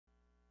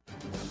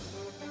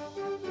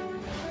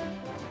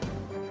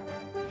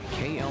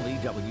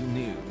KLEW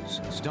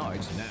News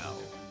starts now.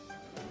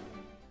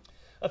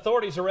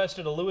 Authorities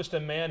arrested a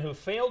Lewiston man who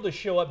failed to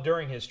show up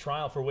during his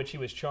trial, for which he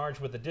was charged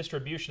with the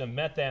distribution of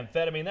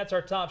methamphetamine. That's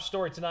our top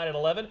story tonight at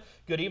 11.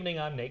 Good evening,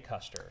 I'm Nate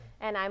Custer.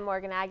 And I'm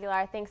Morgan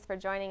Aguilar. Thanks for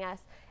joining us.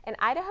 An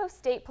Idaho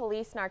State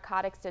Police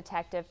narcotics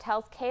detective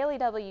tells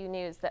KLEW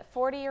News that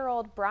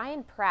 40-year-old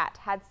Brian Pratt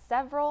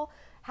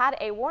had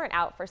a warrant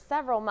out for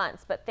several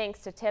months, but thanks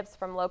to tips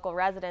from local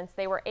residents,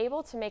 they were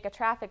able to make a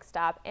traffic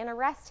stop and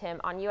arrest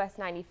him on US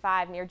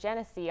 95 near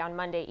Genesee on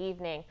Monday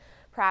evening.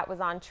 Pratt was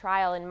on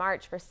trial in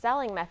March for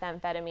selling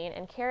methamphetamine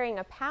and carrying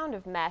a pound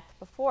of meth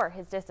before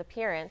his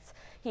disappearance.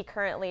 He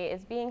currently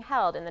is being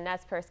held in the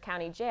Nez Perce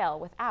County Jail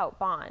without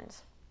bond.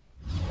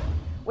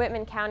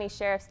 Whitman County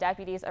Sheriff's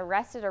deputies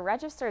arrested a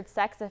registered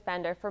sex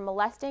offender for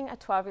molesting a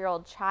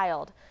 12-year-old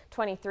child.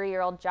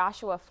 23-year-old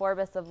Joshua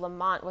Forbes of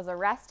Lamont was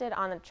arrested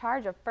on a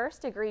charge of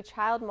first-degree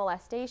child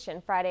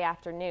molestation Friday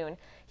afternoon.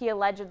 He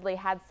allegedly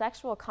had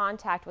sexual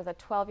contact with a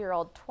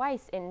 12-year-old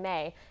twice in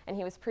May, and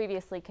he was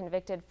previously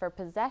convicted for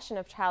possession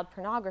of child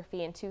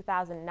pornography in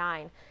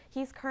 2009.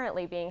 He's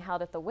currently being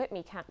held at the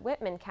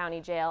Whitman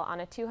County Jail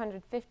on a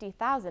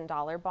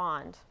 $250,000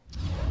 bond.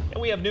 And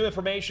we have new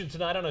information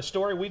tonight on a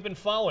story we've been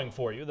following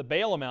for you. The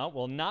bail amount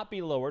will not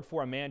be lowered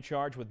for a man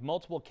charged with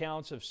multiple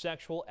counts of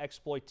sexual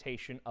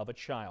exploitation of a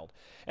child.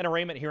 An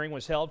arraignment hearing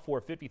was held for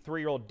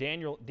 53-year-old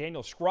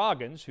Daniel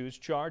Scroggins, who's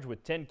charged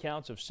with 10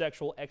 counts of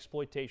sexual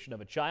exploitation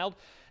of a child.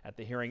 At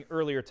the hearing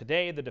earlier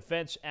today, the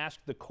defense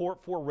asked the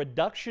court for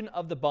reduction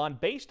of the bond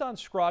based on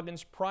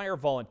Scroggins' prior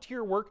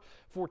volunteer work,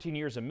 14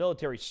 years of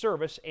military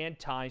service, and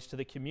ties to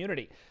the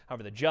community.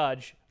 However, the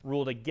judge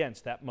ruled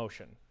against that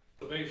motion.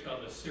 Based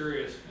on the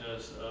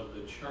seriousness of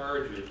the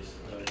charges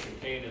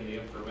contained in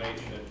the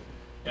information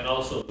and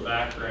also the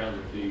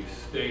background that the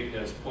state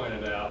has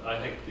pointed out, I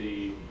think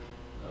the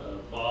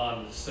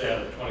bond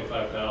set of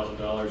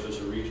 $25,000 is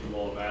a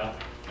reasonable amount,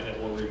 and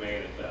it will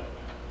remain at that amount.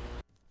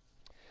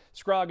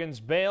 Scroggins'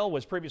 bail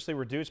was previously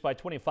reduced by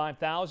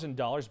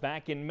 $25,000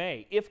 back in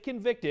May. If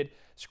convicted,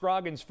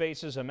 Scroggins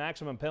faces a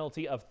maximum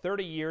penalty of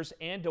 30 years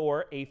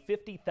and/or a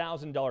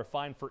 $50,000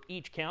 fine for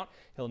each count.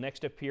 He'll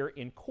next appear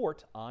in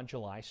court on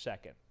July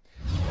 2nd.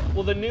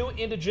 Well, the new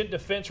indigent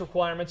defense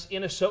requirements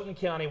in Asotin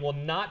County will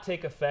not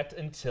take effect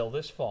until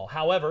this fall.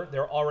 However,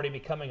 they're already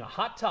becoming a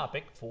hot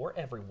topic for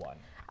everyone.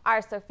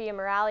 Our Sophia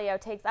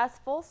Moralio takes us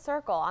full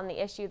circle on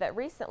the issue that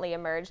recently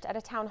emerged at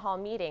a town hall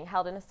meeting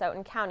held in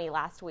Asotin County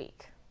last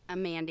week. A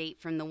mandate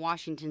from the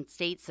Washington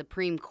State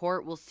Supreme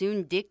Court will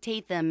soon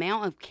dictate the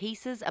amount of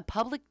cases a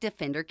public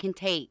defender can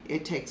take.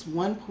 It takes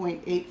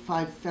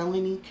 1.85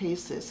 felony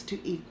cases to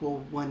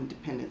equal one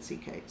dependency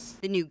case.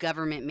 The new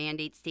government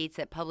mandate states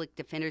that public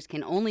defenders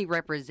can only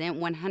represent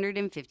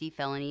 150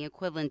 felony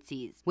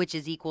equivalencies, which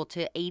is equal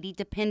to 80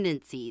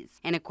 dependencies.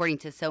 And according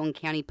to Asotin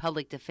County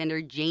Public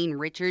Defender Jane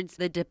Richards,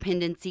 the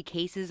dependency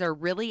cases are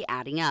really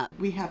adding up.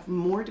 We have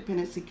more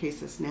dependency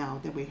cases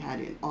now than we had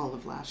in all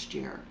of last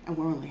year, and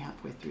we're only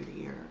halfway through the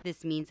year.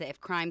 This means that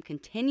if crime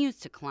continues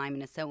to climb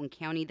in Asotin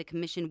County, the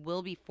commission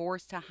will be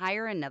forced to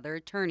hire another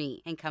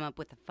attorney and come up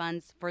with the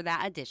funds for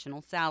that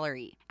additional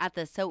salary. At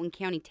the Asotin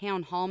County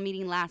Town Hall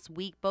meeting last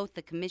week, both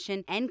the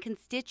commission and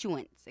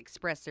constituents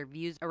expressed their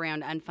views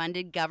around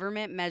unfunded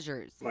government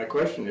measures. My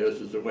question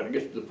is that when it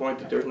gets to the point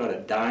that there's not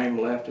a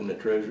dime left in the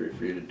Treasury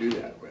for you to do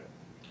that with,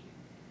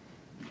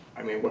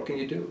 I mean, what can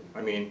you do?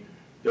 I mean,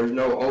 there's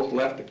no oath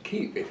left to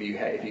keep if you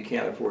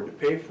can't afford to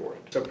pay for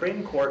it. The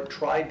Supreme Court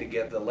tried to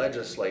get the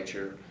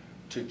legislature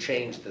to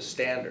change the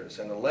standards,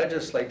 and the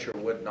legislature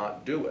would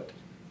not do it.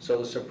 So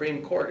the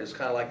Supreme Court is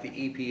kind of like the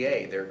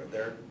EPA.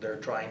 They're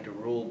trying to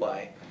rule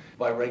by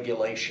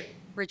regulation.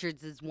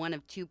 Richards is one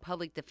of two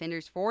public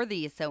defenders for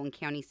the Asotin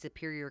County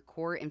Superior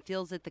Court and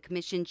feels that the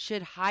commission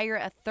should hire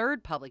a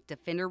third public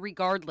defender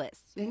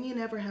regardless. Then you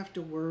never have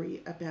to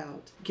worry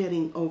about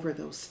getting over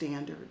those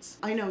standards.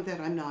 I know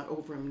that I'm not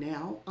over them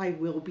now. I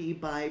will be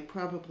by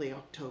probably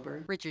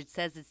October. Richards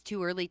says it's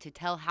too early to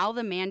tell how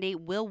the mandate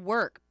will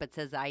work, but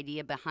says the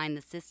idea behind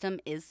the system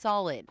is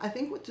solid. I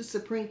think what the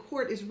Supreme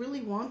Court is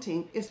really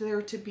wanting is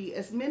there to be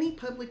as many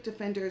public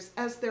defenders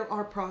as there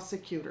are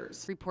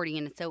prosecutors. Reporting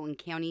in Asotin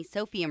County,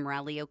 Sophia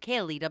Moralio,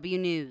 KLEW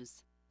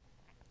News.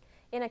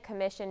 In a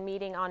commission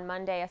meeting on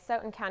Monday,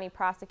 Asotin County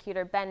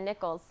Prosecutor Ben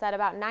Nichols said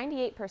about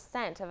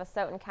 98% of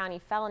Asotin County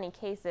felony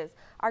cases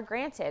are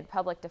granted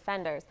public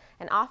defenders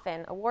and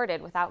often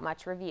awarded without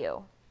much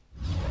review.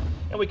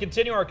 And we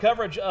continue our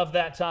coverage of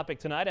that topic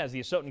tonight as the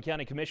Asotin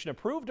County Commission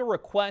approved a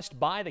request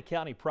by the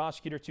county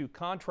prosecutor to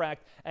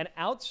contract an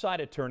outside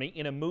attorney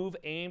in a move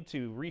aimed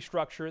to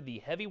restructure the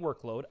heavy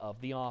workload of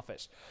the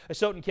office.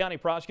 Asotin County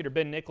Prosecutor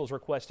Ben Nichols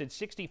requested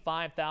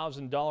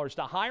 $65,000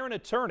 to hire an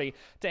attorney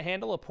to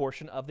handle a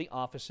portion of the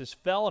office's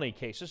felony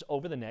cases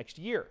over the next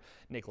year.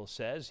 Nichols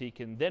says he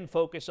can then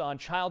focus on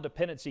child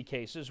dependency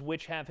cases,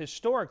 which have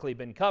historically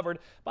been covered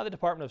by the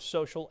Department of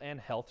Social and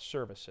Health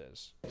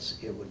Services.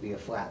 It would be a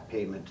flat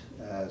payment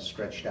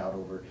stretched out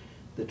over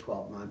the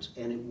 12 months,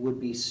 and it would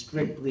be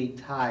strictly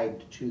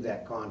tied to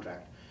that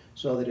contract.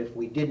 so that if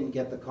we didn't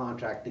get the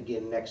contract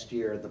again next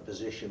year, the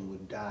position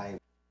would die.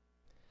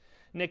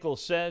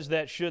 Nichols says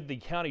that should the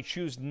county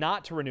choose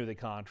not to renew the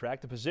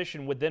contract, the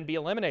position would then be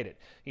eliminated.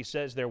 He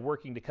says they're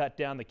working to cut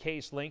down the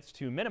case lengths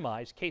to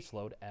minimize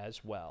caseload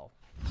as well.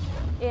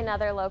 In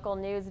other local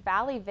news,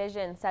 Valley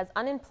Vision says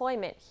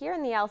unemployment here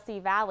in the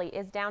LC Valley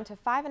is down to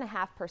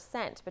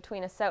 5.5%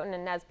 between Asotin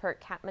and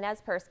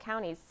Nez Perce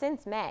counties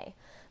since May.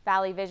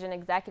 Valley Vision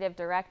Executive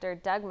Director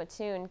Doug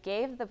Mattoon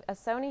gave the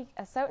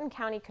Asotin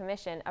County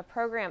Commission a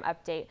program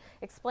update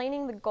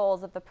explaining the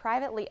goals of the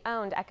privately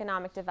owned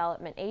economic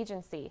development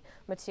agency.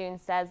 Mattoon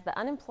says the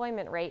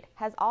unemployment rate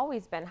has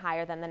always been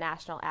higher than the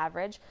national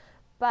average,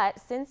 but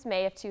since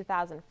May of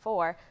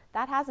 2004,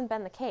 that hasn't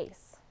been the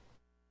case.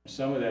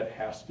 Some of that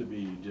has to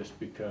be just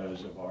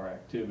because of our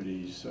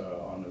activities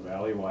on a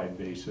valley-wide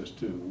basis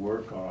to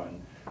work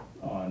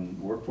on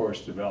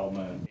workforce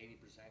development.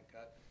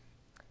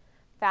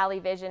 Valley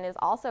Vision is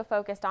also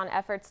focused on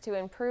efforts to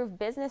improve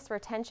business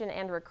retention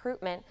and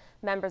recruitment.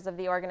 Members of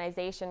the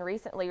organization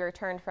recently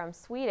returned from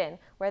Sweden,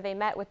 where they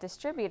met with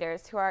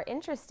distributors who are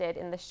interested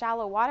in the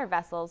shallow water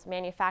vessels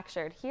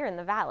manufactured here in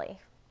the valley.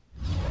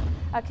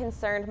 A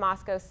concerned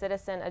Moscow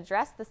citizen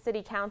addressed the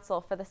city council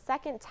for the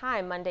second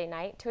time Monday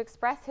night to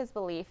express his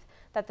belief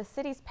that the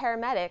city's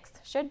paramedics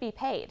should be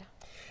paid.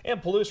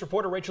 And police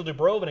reporter Rachel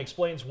Dubrovin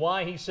explains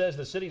why he says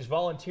the city's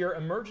volunteer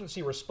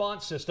emergency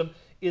response system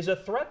is a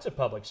threat to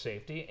public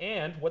safety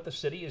and what the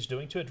city is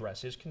doing to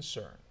address his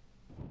concern.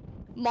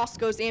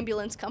 Moscow's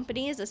ambulance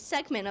company is a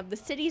segment of the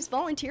city's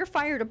volunteer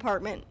fire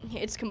department.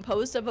 It's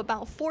composed of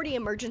about 40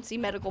 emergency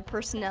medical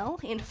personnel,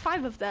 and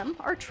 5 of them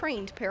are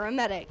trained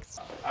paramedics.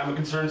 I'm a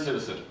concerned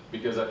citizen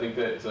because I think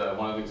that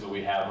one of the things that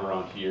we have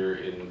around here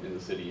in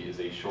the city is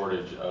a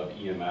shortage of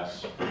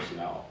EMS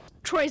personnel.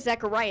 Troy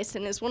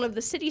Zachariason is one of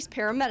the city's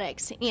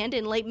paramedics, and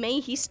in late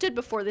May he stood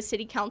before the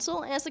city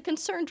council as a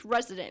concerned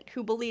resident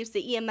who believes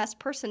the EMS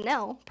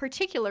personnel,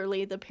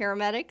 particularly the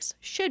paramedics,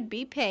 should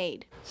be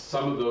paid.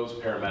 Some of those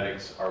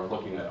paramedics are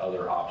looking at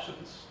other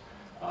options,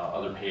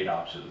 other paid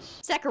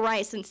options.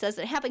 Zachariason says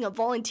that having a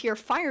volunteer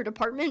fire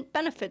department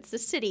benefits the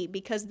city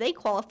because they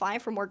qualify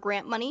for more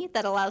grant money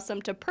that allows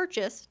them to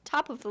purchase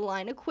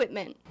top-of-the-line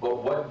equipment.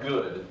 But what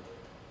good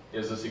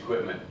is this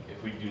equipment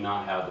if we do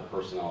not have the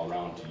personnel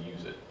around to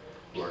use it,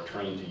 who are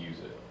trained to use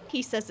it?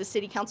 He says the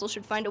city council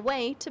should find a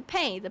way to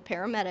pay the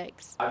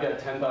paramedics. I've got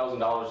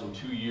 $10,000 in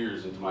 2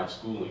 years into my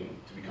schooling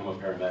to become a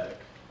paramedic.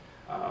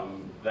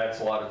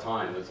 That's a lot of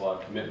time, that's a lot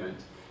of commitment,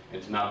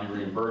 and to not be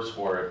reimbursed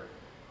for it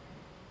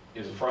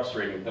is a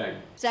frustrating thing.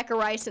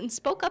 Zachariason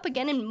spoke up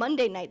again in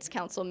Monday night's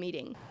council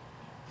meeting.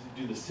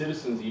 Do the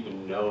citizens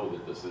even know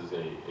that this is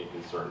a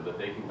concern, that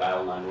they can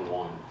dial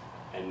 911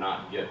 and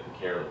not get the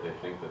care that they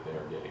think that they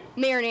are getting?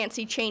 Mayor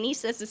Nancy Cheney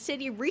says the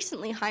city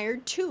recently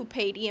hired 2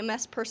 paid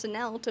EMS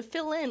personnel to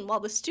fill in while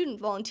the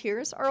student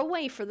volunteers are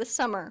away for the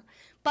summer.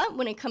 But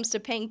when it comes to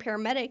paying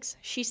paramedics,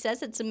 she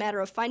says it's a matter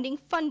of finding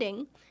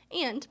funding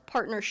and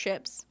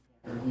partnerships.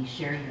 We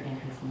share your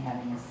interest in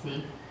having a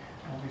safe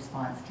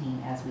response team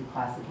as we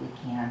possibly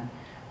can.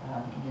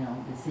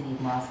 The city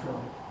of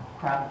Moscow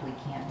probably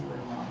can't do it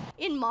alone.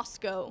 In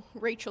Moscow,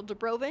 Rachel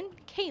Dubrovin,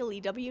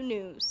 KLEW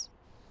News.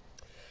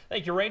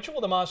 Thank you, Rachel.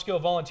 Well, the Moscow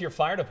Volunteer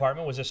Fire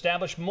Department was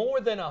established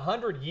more than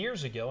 100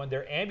 years ago, and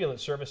their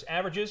ambulance service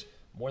averages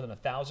more than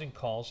 1,000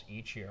 calls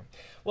each year.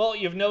 Well,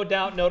 you've no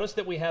doubt noticed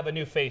that we have a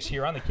new face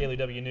here on the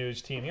KLEW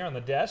News team here on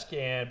the desk,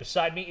 and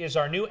beside me is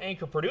our new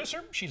anchor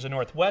producer. She's a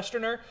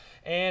Northwesterner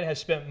and has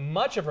spent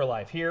much of her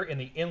life here in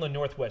the inland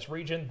Northwest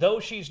region. Though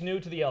she's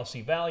new to the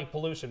LC Valley,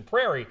 Palouse, and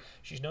Prairie,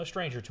 she's no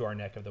stranger to our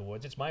neck of the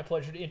woods. It's my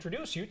pleasure to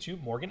introduce you to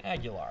Morgan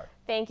Aguilar.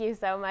 Thank you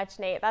so much,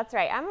 Nate. That's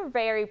right. I'm a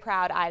very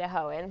proud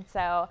Idahoan.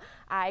 So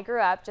I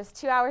grew up just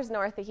 2 hours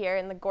north of here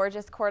in the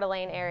gorgeous Coeur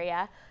d'Alene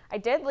area. I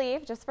did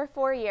leave just for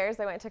 4 years.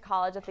 I went to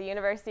college at the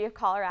University of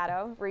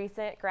Colorado,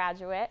 recent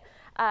graduate.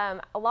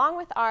 Along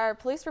with our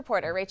police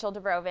reporter, Rachel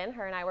Dubrovin.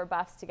 Her and I were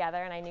buffs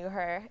together, and I knew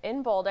her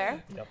in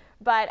Boulder. Yep.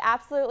 But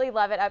absolutely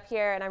love it up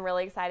here, and I'm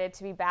really excited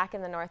to be back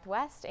in the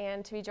Northwest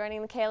and to be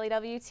joining the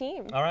KLEW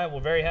team. All right, well,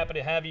 very happy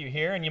to have you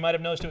here, and you might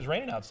have noticed it was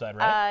raining outside,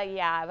 right?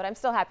 Yeah, but I'm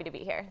still happy to be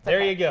here. It's there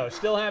okay. you go.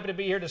 Still happy to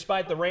be here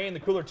despite the rain, the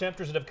cooler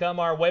temperatures that have come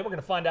our way. We're going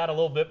to find out a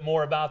little bit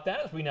more about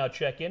that as we now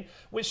check in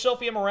with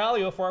Sophia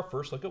Moralio for our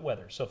first look at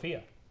weather.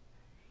 Sophia.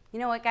 You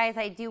know what, guys,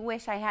 I do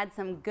wish I had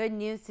some good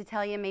news to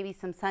tell you, maybe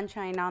some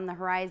sunshine on the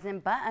horizon,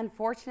 but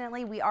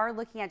unfortunately we are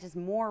looking at just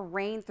more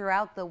rain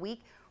throughout the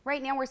week.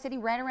 Right now we're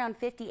sitting right around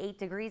 58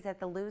 degrees at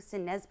the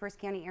Lewiston Nez Perce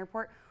County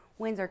Airport.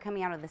 Winds are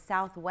coming out of the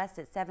southwest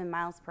at 7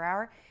 miles per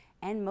hour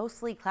and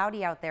mostly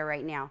cloudy out there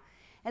right now.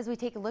 As we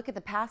take a look at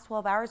the past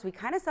 12 hours, we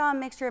kind of saw a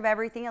mixture of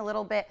everything, a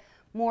little bit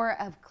more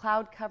of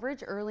cloud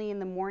coverage early in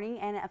the morning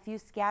and a few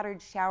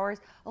scattered showers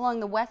along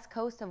the west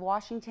coast of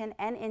Washington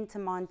and into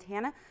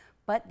Montana.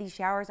 But these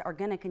showers are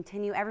going to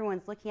continue.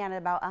 Everyone's looking at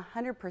about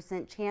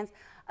 100% chance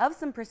of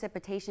some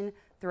precipitation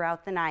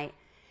throughout the night.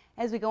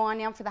 As we go on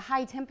now for the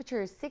high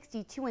temperatures,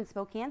 62 in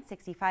Spokane,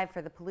 65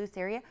 for the Palouse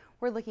area.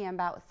 We're looking at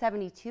about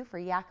 72 for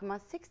Yakima,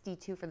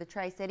 62 for the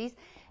Tri-Cities,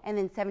 and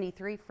then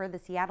 73 for the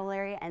Seattle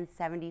area and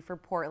 70 for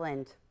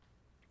Portland.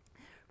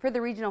 For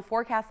the regional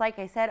forecast, like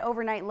I said,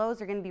 overnight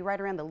lows are going to be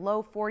right around the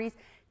low 40s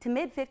to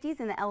mid 50s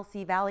in the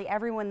LC Valley.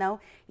 Everyone,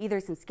 though,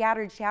 either some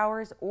scattered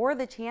showers or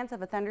the chance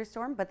of a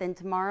thunderstorm, but then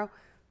tomorrow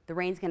the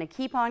rain's going to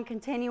keep on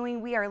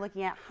continuing. We are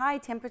looking at high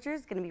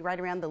temperatures, going to be right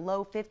around the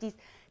low 50s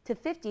to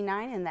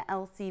 59 in the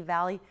LC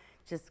Valley.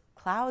 Just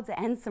clouds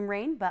and some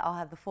rain, but I'll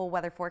have the full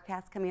weather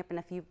forecast coming up in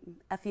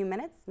a few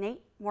minutes.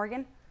 Nate,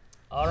 Morgan.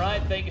 All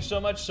right, thank you so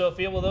much,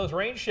 Sophia. Well, those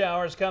rain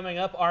showers coming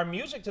up are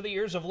music to the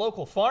ears of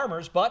local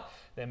farmers, but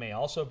they may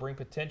also bring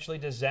potentially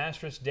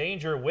disastrous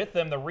danger with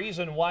them. The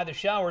reason why the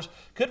showers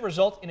could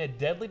result in a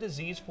deadly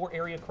disease for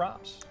area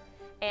crops.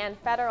 And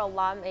federal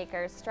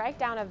lawmakers strike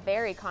down a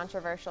very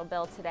controversial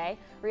bill today.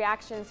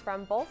 Reactions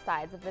from both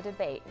sides of the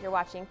debate. You're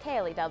watching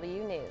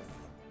KLEW News.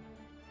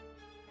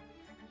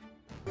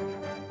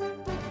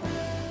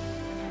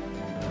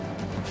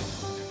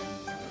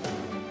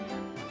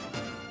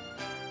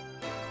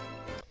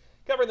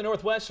 Covering the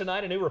Northwest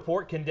tonight, a new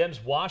report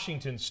condemns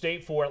Washington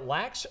State for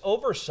lax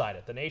oversight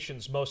at the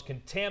nation's most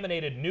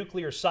contaminated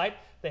nuclear site,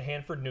 the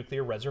Hanford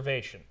Nuclear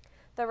Reservation.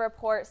 The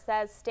report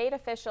says state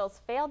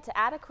officials failed to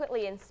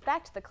adequately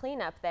inspect the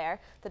cleanup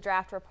there. The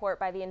draft report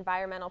by the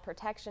Environmental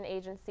Protection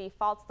Agency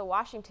faults the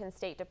Washington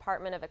State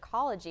Department of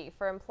Ecology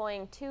for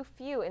employing too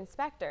few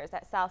inspectors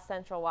at South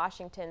Central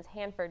Washington's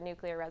Hanford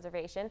Nuclear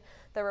Reservation.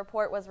 The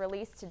report was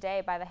released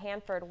today by the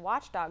Hanford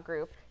watchdog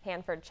group,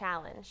 Hanford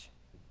Challenge.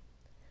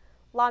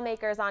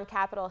 Lawmakers on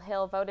Capitol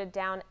Hill voted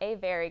down a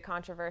very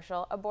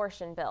controversial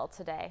abortion bill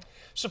today.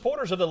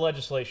 Supporters of the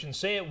legislation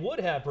say it would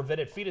have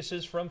prevented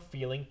fetuses from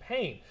feeling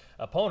pain.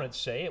 Opponents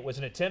say it was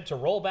an attempt to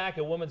roll back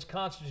a woman's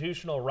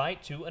constitutional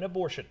right to an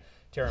abortion.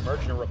 Tara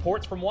Mergener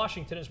reports from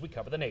Washington as we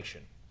cover the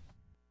nation.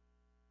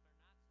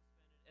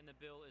 And the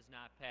bill is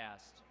not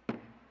passed.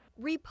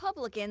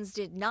 Republicans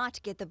did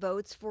not get the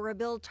votes for a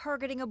bill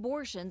targeting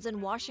abortions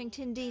in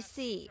Washington,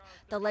 D.C.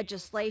 The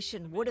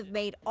legislation would have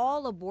made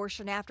all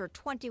abortion after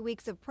 20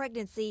 weeks of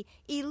pregnancy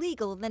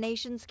illegal in the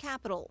nation's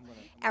capital.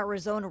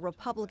 Arizona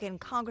Republican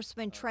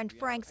Congressman Trent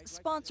Franks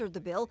sponsored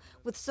the bill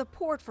with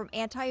support from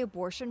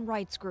anti-abortion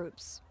rights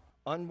groups.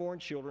 Unborn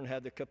children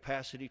have the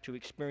capacity to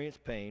experience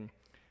pain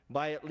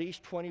by at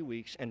least 20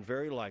 weeks and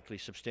very likely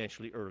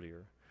substantially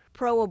earlier.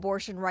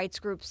 Pro-abortion rights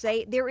groups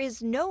say there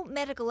is no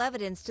medical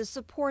evidence to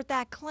support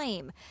that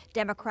claim.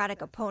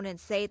 Democratic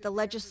opponents say the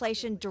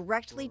legislation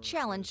directly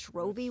challenged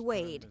Roe v.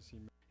 Wade.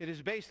 It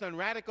is based on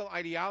radical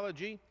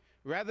ideology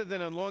rather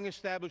than on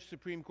long-established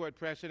Supreme Court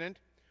precedent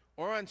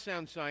or on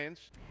sound science.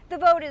 The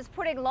vote is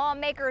putting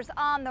lawmakers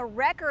on the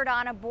record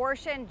on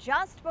abortion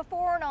just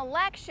before an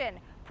election.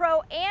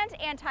 Pro and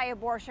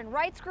anti-abortion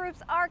rights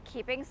groups are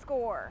keeping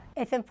score.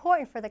 It's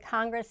important for the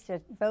Congress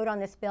to vote on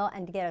this bill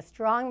and to get a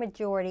strong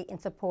majority in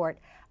support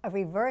of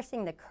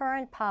reversing the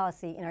current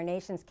policy in our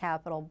nation's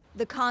capital.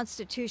 The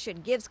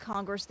Constitution gives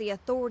Congress the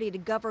authority to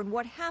govern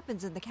what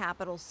happens in the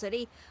capital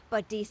city,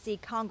 but D.C.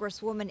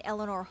 Congresswoman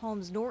Eleanor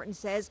Holmes Norton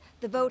says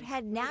the vote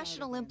had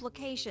national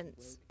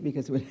implications.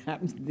 Because what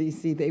happens in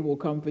D.C., they will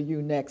come for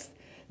you next.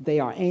 They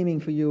are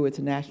aiming for you. It's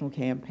a national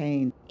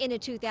campaign. In a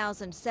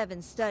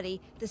 2007 study,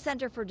 the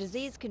Center for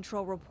Disease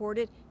Control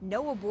reported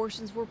no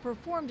abortions were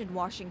performed in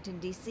Washington,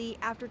 D.C.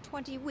 after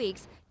 20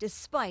 weeks,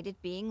 despite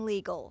it being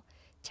legal.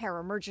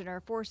 Tara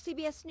Mergener for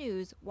CBS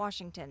News,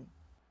 Washington.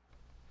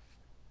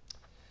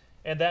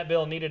 And that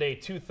bill needed a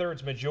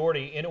 2/3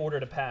 majority in order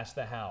to pass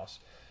the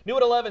House. New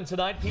at 11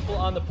 tonight, people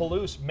on the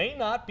Palouse may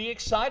not be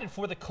excited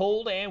for the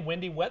cold and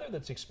windy weather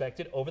that's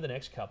expected over the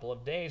next couple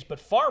of days, but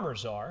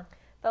farmers are.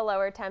 The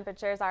lower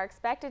temperatures are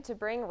expected to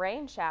bring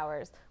rain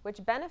showers,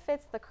 which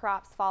benefits the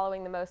crops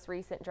following the most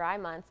recent dry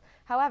months.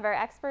 However,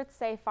 experts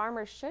say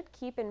farmers should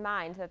keep in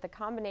mind that the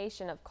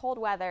combination of cold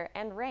weather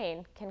and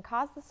rain can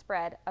cause the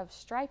spread of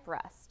stripe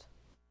rust.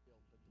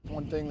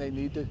 One thing they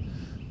need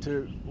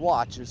to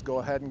watch is go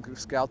ahead and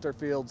scout their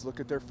fields, look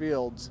at their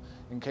fields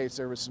in case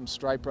there was some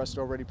stripe rust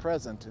already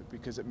present,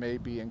 because it may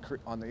be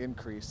on the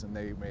increase and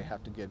they may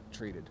have to get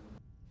treated.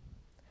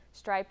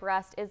 Stripe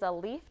rust is a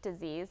leaf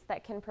disease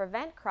that can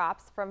prevent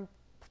crops from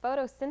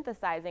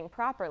photosynthesizing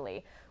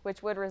properly,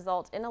 which would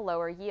result in a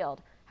lower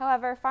yield.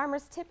 However,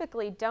 farmers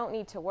typically don't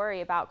need to worry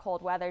about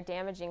cold weather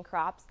damaging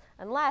crops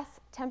unless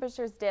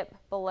temperatures dip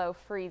below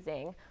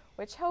freezing,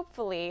 which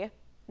hopefully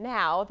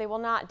now they will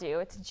not do.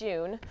 It's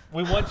June.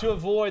 We want to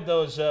avoid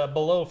those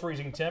below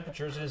freezing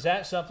temperatures. Is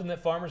that something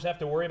that farmers have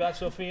to worry about,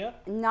 Sophia?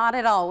 Not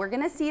at all. We're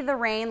going to see the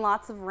rain,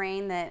 lots of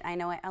rain that I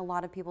know a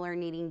lot of people are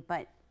needing,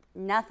 but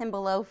nothing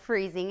below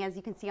freezing. As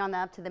you can see on the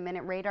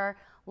up-to-the-minute radar,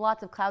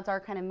 lots of clouds are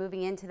kind of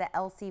moving into the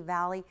LC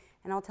Valley,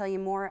 and I'll tell you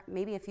more,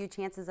 maybe a few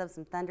chances of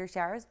some thunder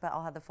showers, but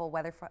I'll have the full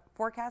weather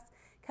forecast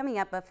coming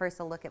up. But first,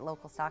 a look at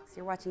local stocks.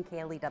 You're watching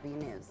KLEW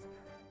News.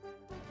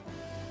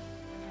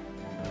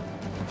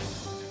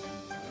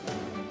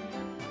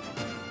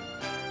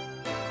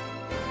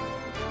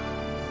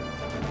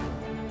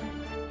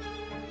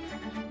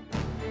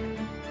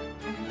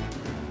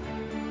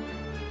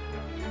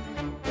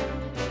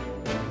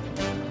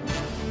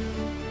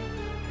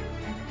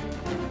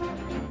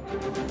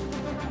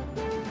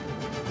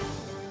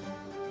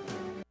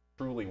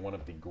 probably one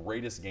of the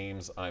greatest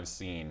games I've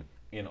seen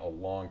in a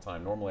long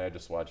time. Normally I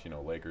just watch,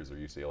 Lakers or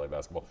UCLA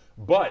basketball.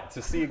 But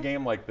to see a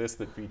game like this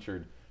that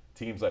featured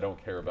teams I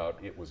don't care about,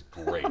 it was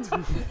great.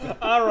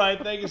 All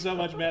right, thank you so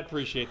much, Matt.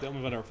 Appreciate that. We'll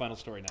move on to our final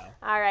story now.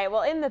 All right,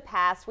 well, in the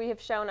past, we have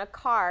shown a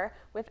car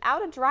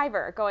without a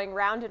driver going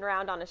round and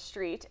round on a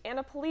street, and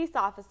a police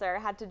officer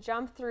had to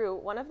jump through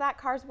one of that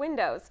car's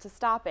windows to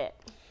stop it.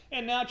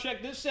 And now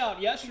check this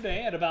out.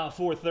 Yesterday at about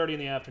 4:30 in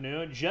the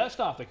afternoon, just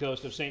off the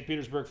coast of St.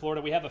 Petersburg,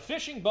 Florida, we have a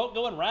fishing boat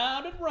going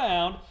round and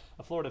round.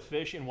 A Florida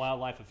Fish and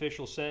Wildlife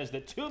official says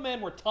that 2 men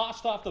were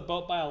tossed off the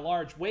boat by a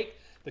large wake.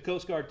 The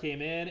Coast Guard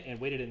came in and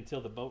waited until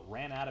the boat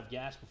ran out of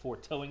gas before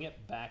towing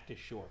it back to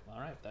shore.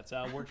 All right, that's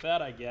how it works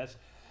out, I guess.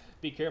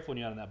 Be careful when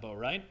you're out on that boat,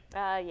 right?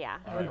 Yeah,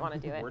 I wouldn't want to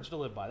do it. Words to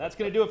live by. That's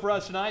going to do it for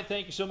us tonight.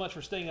 Thank you so much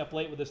for staying up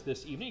late with us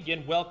this evening.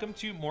 Again, welcome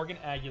to Morgan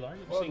Aguilar.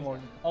 You'll see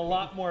a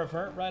lot more of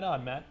her. Right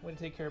on, Matt. Way to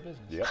take care of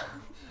business. Yep.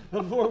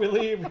 Before we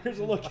leave, here's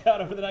a look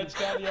out over the night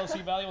sky of the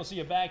LC Valley. We'll see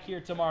you back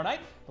here tomorrow night.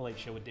 The Late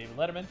Show with David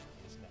Letterman.